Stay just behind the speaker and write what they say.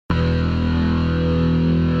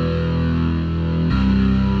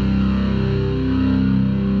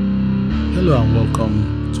Hello and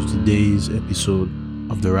welcome to today's episode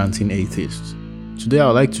of The Ranting Atheist. Today I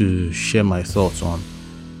would like to share my thoughts on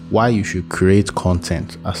why you should create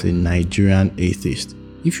content as a Nigerian atheist,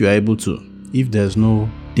 if you are able to, if there's no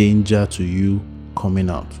danger to you coming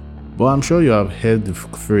out. But I'm sure you have heard the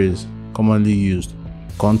phrase commonly used,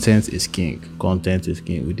 content is king. Content is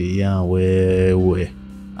king with the yarn where.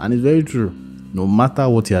 And it's very true. No matter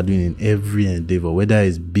what you are doing in every endeavor, whether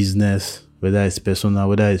it's business, whether it's personal,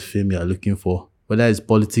 whether it's fame you are looking for, whether it's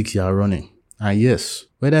politics you are running, and yes,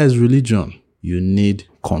 whether it's religion, you need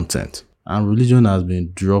content. And religion has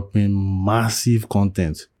been dropping massive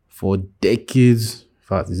content for decades. In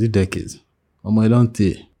fact, is it decades? I don't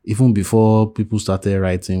think. Even before people started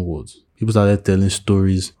writing words, people started telling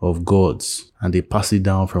stories of gods, and they pass it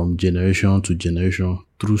down from generation to generation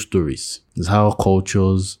through stories. It's how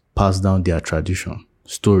cultures pass down their tradition.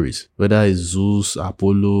 Stories, whether it's Zeus,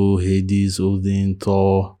 Apollo, Hades, Odin,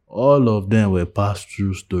 Thor, all of them were passed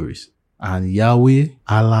through stories. And Yahweh,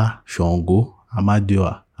 Allah, Shango,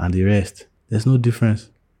 Amadioa, and the rest, there's no difference.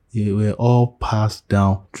 They were all passed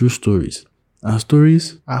down through stories. And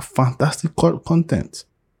stories are fantastic content.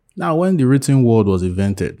 Now, when the written word was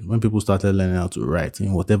invented, when people started learning how to write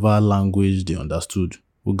in whatever language they understood,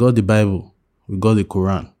 we got the Bible, we got the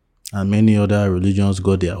Quran, and many other religions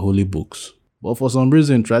got their holy books. But for some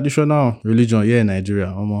reason, traditional religion here in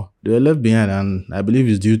Nigeria, they were left behind, and I believe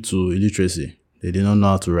it's due to illiteracy. They did not know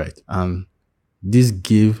how to write. And this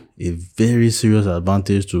gave a very serious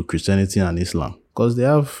advantage to Christianity and Islam because they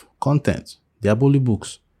have content. They have holy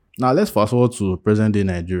books. Now, let's fast forward to present-day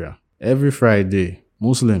Nigeria. Every Friday,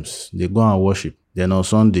 Muslims, they go and worship. Then on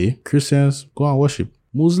Sunday, Christians go and worship.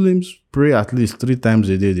 Muslims pray at least 3 times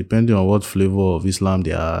a day, depending on what flavor of Islam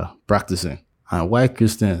they are practicing. And why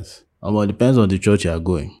Christians? It depends on the church you are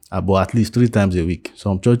going. But at least 3 times a week.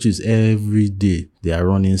 Some churches, every day, they are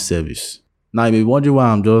running service. Now, you may be wondering why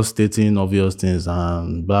I'm just stating obvious things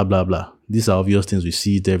and blah, blah, blah. These are obvious things. We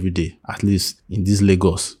see it every day, at least in this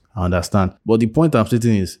Lagos. I understand. But the point I'm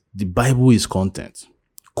stating is the Bible is content.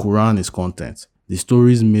 Quran is content. The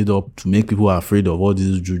stories made up to make people afraid of all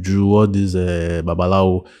this juju, all this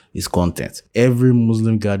babalawo is content. Every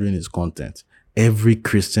Muslim gathering is content. Every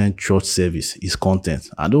Christian church service is content.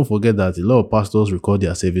 And don't forget that a lot of pastors record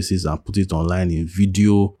their services and put it online in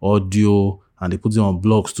video, audio, and they put it on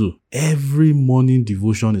blogs too. Every morning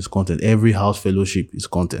devotion is content. Every house fellowship is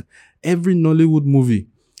content. Every Nollywood movie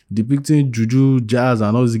depicting juju, jazz,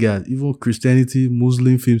 and all these guys, even Christianity,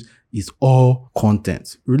 Muslim films, is all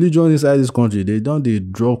content. Religion inside this country, they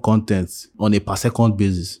draw content on a per second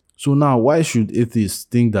basis. So now, why should atheists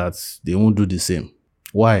think that they won't do the same?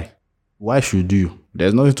 Why? Why should you?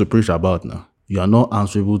 There's nothing to preach about now. You are not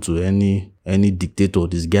answerable to any dictator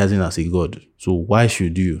disguising as a god. So why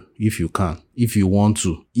should you, if you can, if you want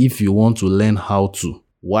to learn how to,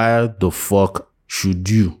 why the fuck should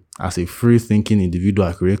you, as a free-thinking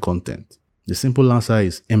individual, create content? The simple answer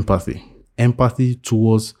is empathy. Empathy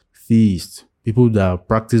towards theists, people that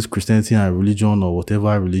practice Christianity and religion or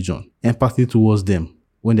whatever religion. Empathy towards them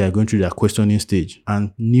when they are going through their questioning stage.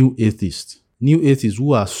 And new atheists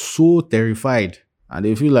who are so terrified and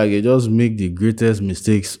they feel like they just make the greatest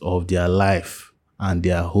mistakes of their life and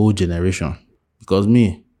their whole generation. Because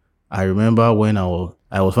I remember when I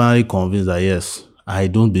was finally convinced that yes, I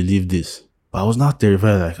don't believe this. But I was not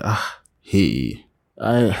terrified, like,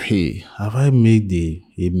 have I made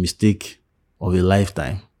a mistake of a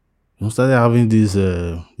lifetime? Started having this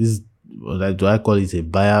like, do I call it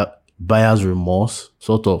a buyer's remorse,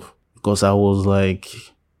 sort of? Because I was like,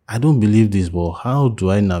 I don't believe this, but how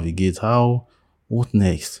do I navigate? What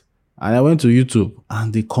next? And I went to YouTube,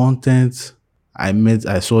 and the content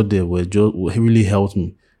I saw there really helped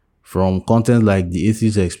me. From content like the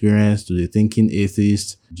Atheist Experience to the Thinking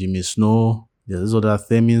Atheist, Jimmy Snow, there's this other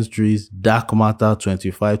Themin Street, Dark Matter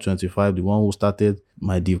 2525, the one who started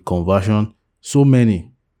my deep conversion. So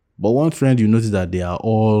many. But one trend you notice that they are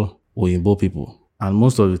all Oyinbo people. And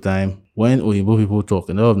most of the time, when Oyinbo people talk,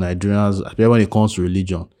 a lot of Nigerians, especially when it comes to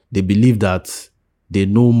religion, they believe that they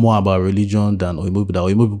know more about religion than Oyinbo people.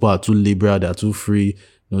 That Oyinbo people are too liberal, they are too free,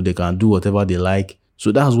 they can do whatever they like.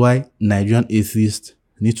 So that's why Nigerian atheists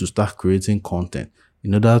need to start creating content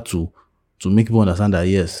in order to make people understand that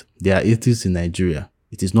yes, there are atheists in Nigeria.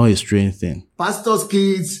 It is not a strange thing. Pastors'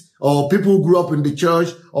 kids, or people who grew up in the church,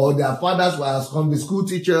 or their fathers were Sunday school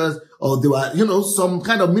teachers, or they were, some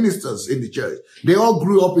kind of ministers in the church. They all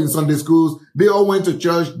grew up in Sunday schools. They all went to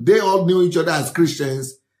church. They all knew each other as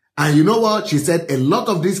Christians. And you know what? She said a lot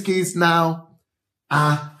of these kids now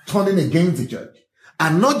are turning against the church.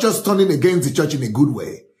 And not just turning against the church in a good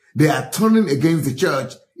way. They are turning against the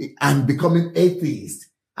church and becoming atheists.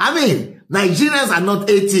 I mean, Nigerians are not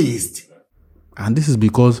atheists. And this is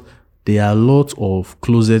because there are a lot of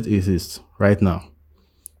closet atheists right now.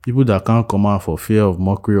 People that can't come out for fear of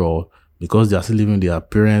mockery or because they are still living with their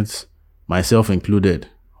parents, myself included.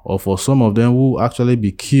 Or for some of them who actually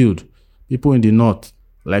be killed. People in the north,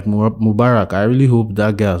 like Mubarak, I really hope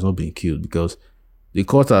that guy has not been killed because the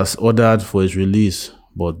court has ordered for his release,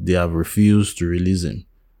 but they have refused to release him.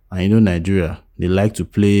 And you know Nigeria, they like to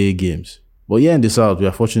play games. But here in the south, we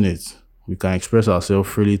are fortunate. We can express ourselves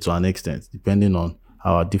freely to an extent, depending on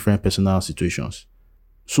our different personal situations.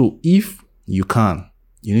 So if you can,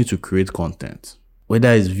 you need to create content.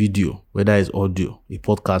 Whether it's video, whether it's audio, a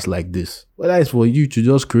podcast like this, whether it's for you to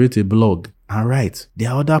just create a blog and write. There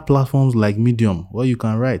are other platforms like Medium where you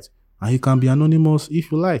can write and you can be anonymous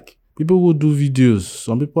if you like. People who do videos,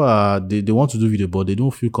 some people they want to do video but they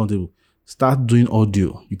don't feel comfortable. Start doing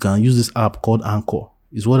audio. You can use this app called Anchor.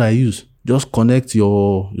 It's what I use. Just connect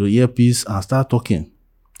your earpiece and start talking.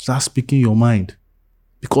 Start speaking your mind.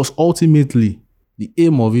 Because ultimately, the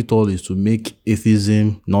aim of it all is to make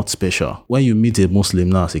atheism not special. When you meet a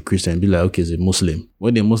Muslim now as a Christian, be like, okay, it's a Muslim.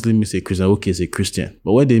 When a Muslim meets a Christian, okay, it's a Christian.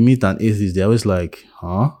 But when they meet an atheist, they're always like,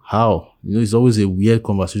 huh? How? You know, it's always a weird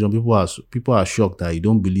conversation. People are shocked that you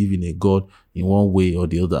don't believe in a God in one way or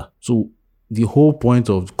the other. So the whole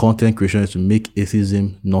point of content creation is to make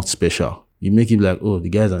atheism not special. You make it like, oh, the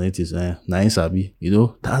guy's an atheist, na sabi. You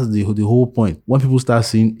know, that's the whole point. When people start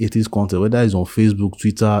seeing atheist content, whether it's on Facebook,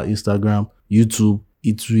 Twitter, Instagram, YouTube,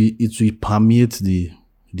 it will permeate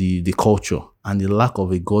the culture, and the lack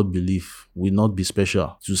of a God belief will not be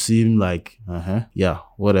special. To seem like, yeah,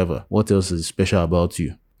 whatever. What else is special about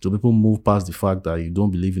you? So people move past the fact that you don't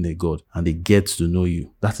believe in a God and they get to know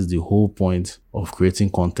you. That is the whole point of creating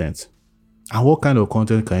content. And what kind of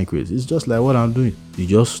content can you create? It's just like what I'm doing. You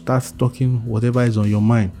just start talking whatever is on your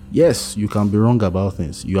mind. Yes, you can be wrong about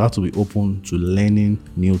things. You have to be open to learning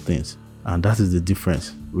new things. And that is the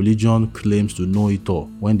difference. Religion claims to know it all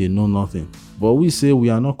when they know nothing. But we say we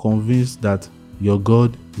are not convinced that your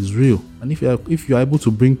God is real. And if you are able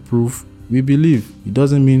to bring proof, we believe. It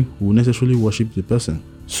doesn't mean we will necessarily worship the person.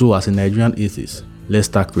 So as a Nigerian atheist, let's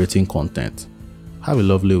start creating content. Have a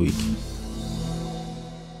lovely week.